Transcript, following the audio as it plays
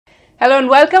Hello and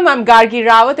welcome. I'm Gargi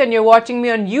Rawat and you're watching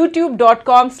me on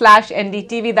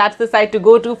youtube.com/NDTV. That's the site to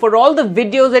go to for all the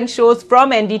videos and shows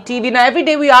from NDTV. Now, every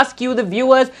day we ask you, the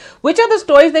viewers, which are the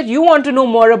stories that you want to know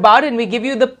more about, and we give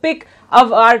you the pick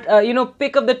of our,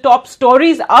 pick of the top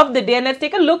stories of the day. And let's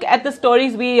take a look at the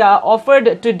stories we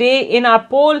offered today in our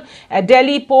poll.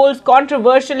 Delhi polls,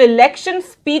 controversial election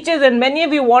speeches, and many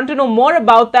of you want to know more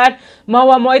about that.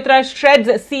 Mahua Moitra shreds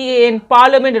CA in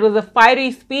Parliament. It was a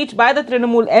fiery speech by the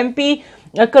Trinamool MP.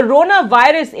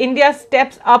 Coronavirus, India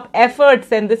steps up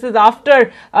efforts, and this is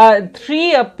after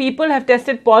three people have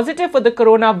tested positive for the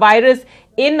coronavirus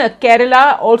in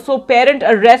Kerala. Also, parent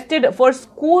arrested for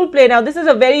school play. Now, this is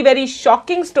a very, very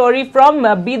shocking story from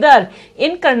Bidar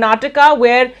in Karnataka,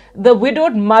 where the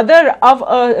widowed mother of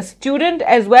a student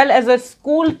as well as a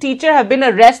school teacher have been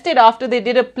arrested after they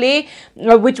did a play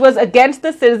which was against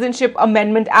the Citizenship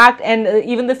Amendment Act, and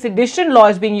even the sedition law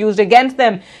is being used against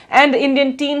them. And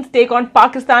Indian teams take on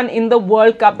Pakistan in the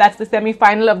World Cup. That's the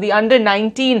semi-final of the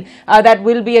under-19. That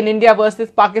will be an India versus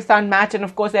Pakistan match, and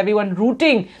of course everyone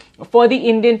rooting for the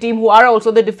Indian team, who are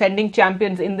also the defending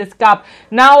champions in this cup.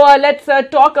 Now, let's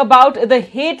talk about the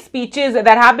hate speeches that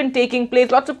have been taking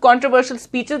place. Lots of controversial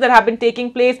speeches that have been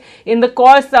taking place in the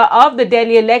course of the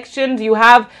Delhi elections. You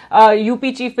have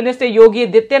UP Chief Minister Yogi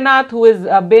Adityanath, who has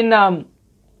been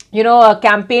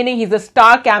campaigning. He's a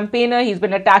star campaigner. He's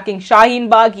been attacking Shaheen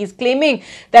Bagh. He's claiming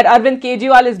that Arvind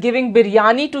Kejriwal is giving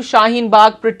biryani to Shaheen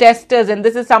Bagh protesters, and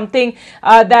this is something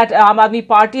that Aam Aadmi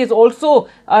Party has also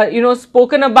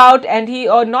spoken about. And he,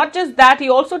 not just that, he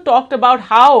also talked about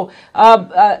how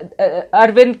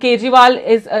Arvind Kejriwal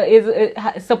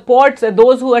supports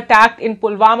those who attacked in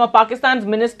Pulwama. Pakistan's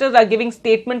ministers are giving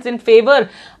statements in favor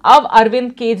of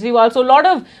Arvind Kejriwal. So a lot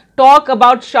of talk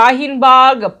about Shaheen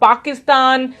Bagh,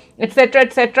 Pakistan,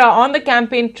 etc., on the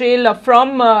campaign trail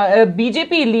from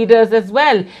BJP leaders as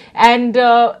well. And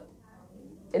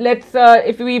let's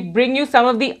if we bring you some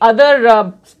of the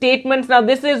other statements. Now,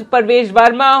 this is Parvesh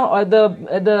Verma, or the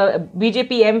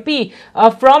BJP MP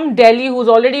from Delhi, who's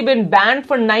already been banned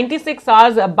for 96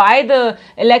 hours by the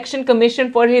Election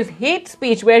Commission for his hate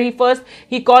speech, where he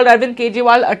called Arvind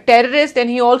Kejriwal a terrorist, and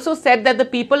he also said that the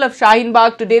people of Shaheen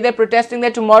Bagh today, they're protesting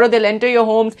that tomorrow they'll enter your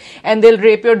homes and they'll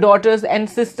rape your daughters and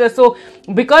sisters. So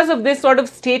because of this sort of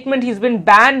statement, he's been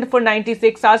banned for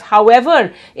 96 hours.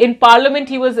 However, in Parliament,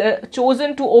 he was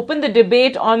chosen to open the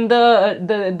debate on the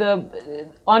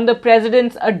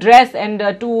president's address, and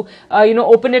to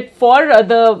open it for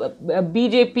the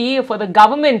BJP, for the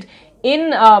government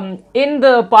in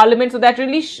the Parliament. So that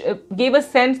really gave a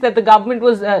sense that the government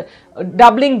was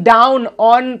doubling down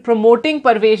on promoting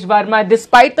Parvesh Verma,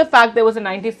 despite the fact there was a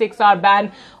 96-hour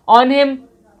ban on him.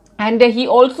 And he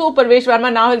also, Parvesh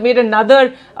Verma, now has made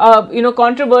another,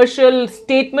 controversial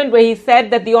statement where he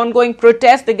said that the ongoing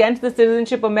protest against the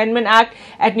Citizenship Amendment Act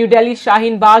at New Delhi's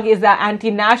Shaheen Bagh is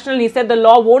anti-national. He said the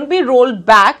law won't be rolled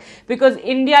back because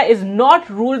India is not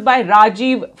ruled by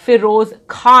Rajiv Feroze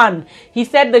Khan. He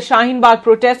said the Shaheen Bagh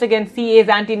protest against CA is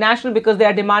anti-national because they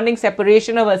are demanding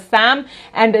separation of Assam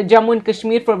and Jammu and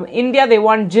Kashmir from India. They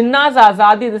want Jinnah's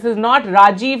Azadi. This is not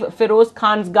Rajiv Feroze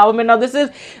Khan's government. Now, this is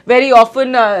very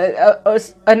often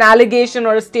an allegation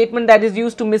or a statement that is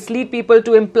used to mislead people,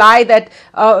 to imply that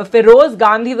Feroze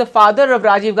Gandhi, the father of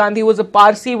Rajiv Gandhi, who was a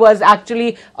Parsi, was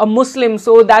actually a Muslim.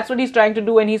 So that's what he's trying to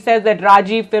do when he says that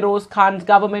Rajiv Feroze Khan's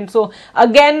government. So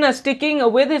again, sticking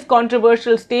with his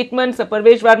controversial statements,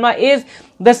 Parvesh Verma is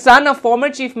the son of former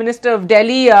Chief Minister of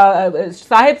Delhi,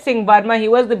 Sahib Singh Verma. He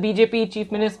was the BJP Chief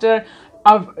Minister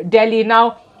of Delhi.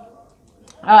 Now,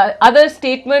 other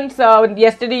statements,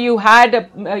 yesterday you had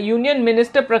Union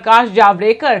Minister Prakash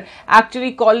Javadekar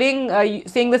actually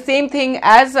saying the same thing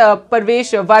as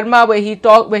Parvesh Verma,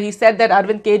 where he said that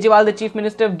Arvind Kejriwal, the Chief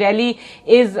Minister of Delhi,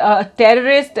 is a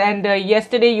terrorist. And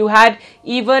yesterday you had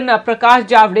even Prakash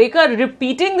Javadekar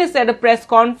repeating this at a press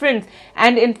conference,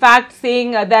 and in fact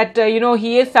saying that that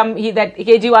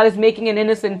Kejriwal is making an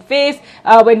innocent face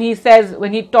when he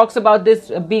talks about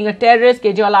this being a terrorist.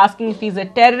 Kejriwal asking if he's a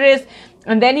terrorist.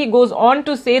 And then he goes on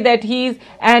to say that he's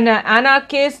an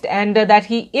anarchist and that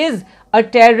he is a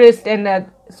terrorist. And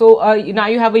so now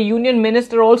you have a union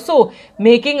minister also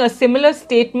making a similar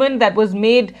statement that was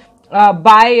made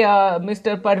by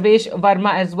Mr. Parvesh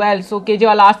Verma as well. So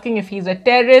Kejriwal asking if he's a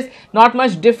terrorist. Not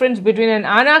much difference between an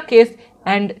anarchist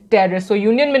and terrorists. So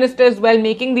union minister as well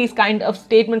making these kind of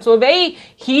statements. So very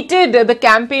heated the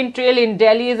campaign trail in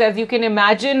Delhi is, as you can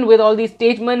imagine, with all these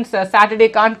statements. Saturday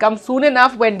can't come soon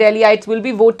enough when Delhiites will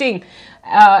be voting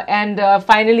and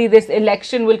finally this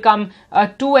election will come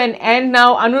to an end.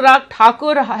 Now, Anurag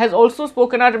Thakur has also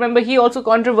spoken out. Remember, he also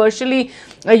controversially,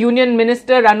 Union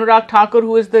Minister Anurag Thakur,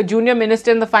 who is the junior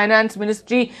minister in the finance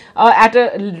ministry, at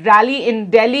a rally in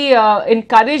Delhi,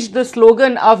 encouraged the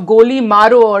slogan of Goli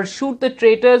Maro, or shoot the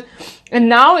traitors. And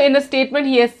now in a statement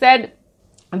he has said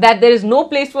that there is no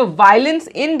place for violence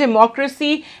in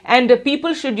democracy, and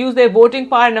people should use their voting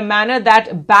power in a manner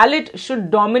that ballot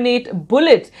should dominate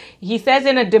bullets. He says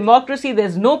in a democracy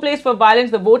there's no place for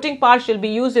violence, the voting power shall be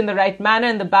used in the right manner,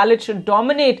 and the ballot should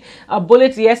dominate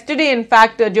bullets. Yesterday, in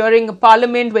fact, during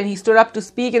Parliament, when he stood up to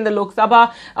speak in the Lok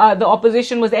Sabha, the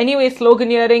opposition was anyway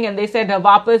sloganeering, and they said,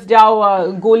 Vapas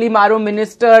jao, Goli Maro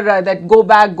minister, that go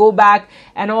back,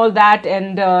 and all that.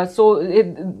 And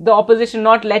the opposition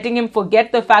not letting him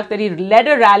forget the fact that he led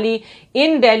a rally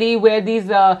in Delhi where these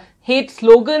hate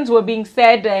slogans were being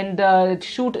said, and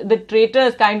shoot the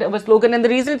traitors kind of a slogan. And the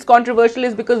reason it's controversial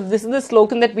is because this is the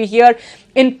slogan that we hear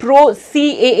in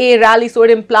pro-CAA rallies. So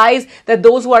it implies that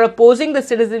those who are opposing the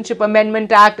Citizenship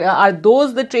Amendment Act, are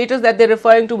those the traitors that they're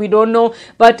referring to? We don't know.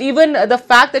 But even the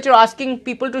fact that you're asking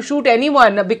people to shoot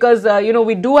anyone, because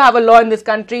we do have a law in this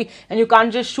country and you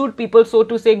can't just shoot people, so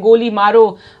to say, Goli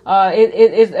Maro,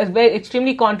 is very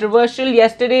extremely controversial.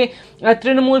 Yesterday,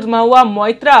 Trinamool's Mahua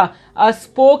Moitra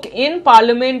spoke in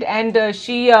Parliament, and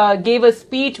she gave a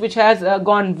speech which has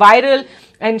gone viral.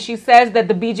 And she says that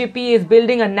the BJP is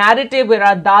building a narrative where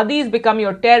our dadis become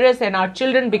your terrorists and our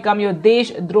children become your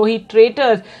Desh Drohi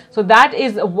traitors. So that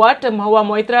is what Mahua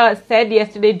Moitra said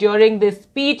yesterday during this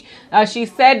speech. She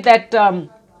said that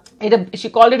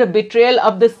she called it a betrayal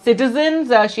of the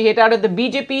citizens. She hit out at the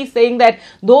BJP, saying that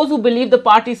those who believe the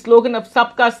party's slogan of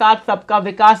Sabka Saath, Sabka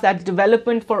Vikas, that's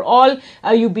development for all,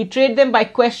 you betrayed them by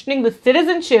questioning the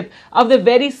citizenship of the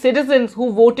very citizens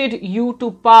who voted you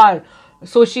to power.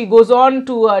 So she goes on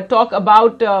to talk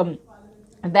about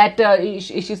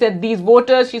she said these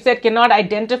voters, she said, cannot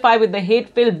identify with the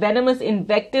hate-filled, venomous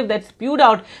invective that's spewed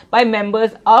out by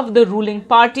members of the ruling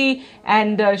party.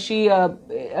 And she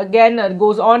again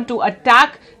goes on to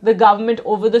attack the government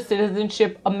over the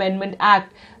Citizenship Amendment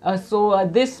Act. So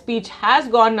this speech has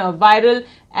gone viral,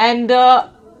 and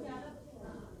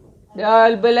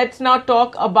but let's now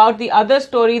talk about the other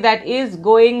story that is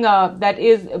going, that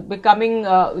is becoming,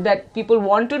 that people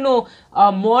want to know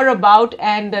more about,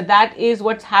 and that is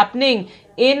what's happening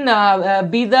in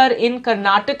Bidar in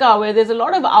Karnataka, where there's a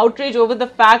lot of outrage over the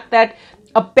fact that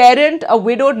a parent, a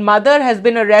widowed mother, has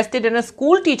been arrested, and a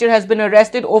school teacher has been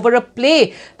arrested over a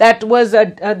play that was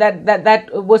that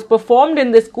was performed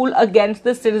in the school against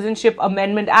the Citizenship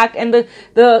Amendment Act. And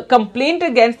the complaint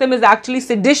against them is actually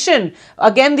sedition.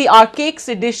 Again, the archaic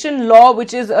sedition law,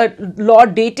 which is a law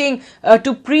dating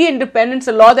to pre-independence,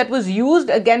 a law that was used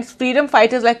against freedom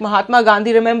fighters like Mahatma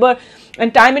Gandhi. Remember,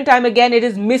 and time again, it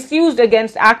is misused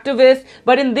against activists.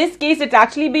 But in this case, it's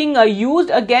actually being used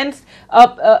against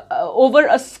over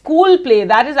a school play.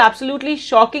 That is absolutely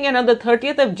shocking. And on the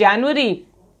 30th of January,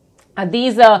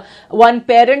 one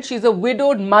parent, she's a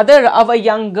widowed mother of a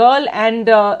young girl, and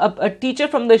a teacher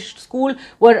from the school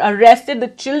were arrested. The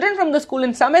children from the school,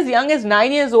 and some as young as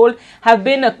 9 years old, have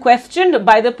been questioned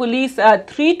by the police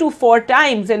 3 to 4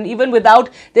 times, and even without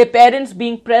their parents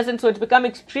being present. So it's become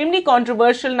extremely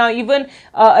controversial. Now even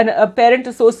a parent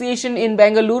association in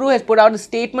Bengaluru has put out a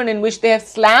statement in which they have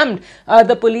slammed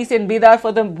the police in Bidar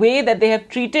for the way that they have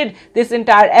treated this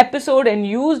entire episode and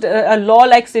used a law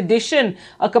like sedition,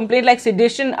 a complaint like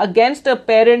sedition against a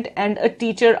parent and a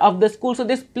teacher of the school. So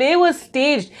this play was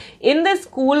staged in the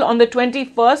school on the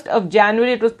 21st of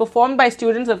January. It was performed by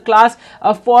students of class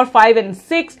 4, 5 and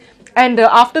 6. And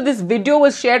after this video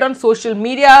was shared on social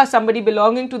media, somebody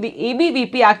belonging to the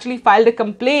ABVP actually filed a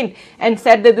complaint and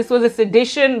said that this was a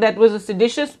sedition, that was a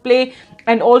seditious play,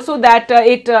 and also that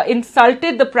it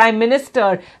insulted the Prime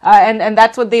Minister, and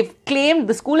that's what they've claimed.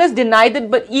 The school has denied it,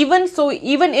 but even so,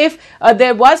 even if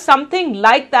there was something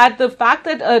like that, the fact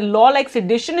that a law like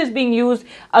sedition is being used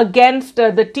against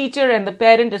the teacher and the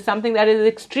parent is something that is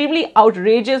extremely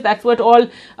outrageous. That's what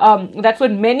that's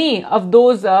what many of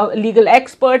those legal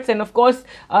experts and of course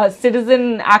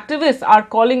citizen activists are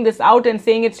calling this out and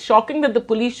saying it's shocking that the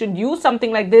police should use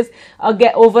something like this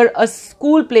over a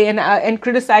school play, and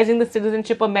criticizing the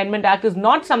Citizenship Amendment Act is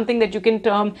not something that you can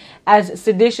term as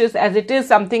seditious, as it is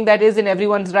something that is in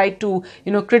everyone's right to,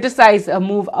 criticize a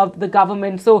move of the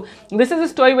government. So this is a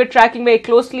story we're tracking very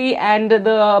closely, and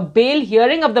the bail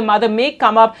hearing of the mother may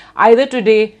come up either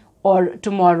today or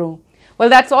tomorrow. Well,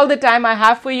 that's all the time I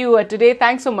have for you today.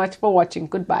 Thanks so much for watching.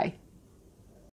 Goodbye.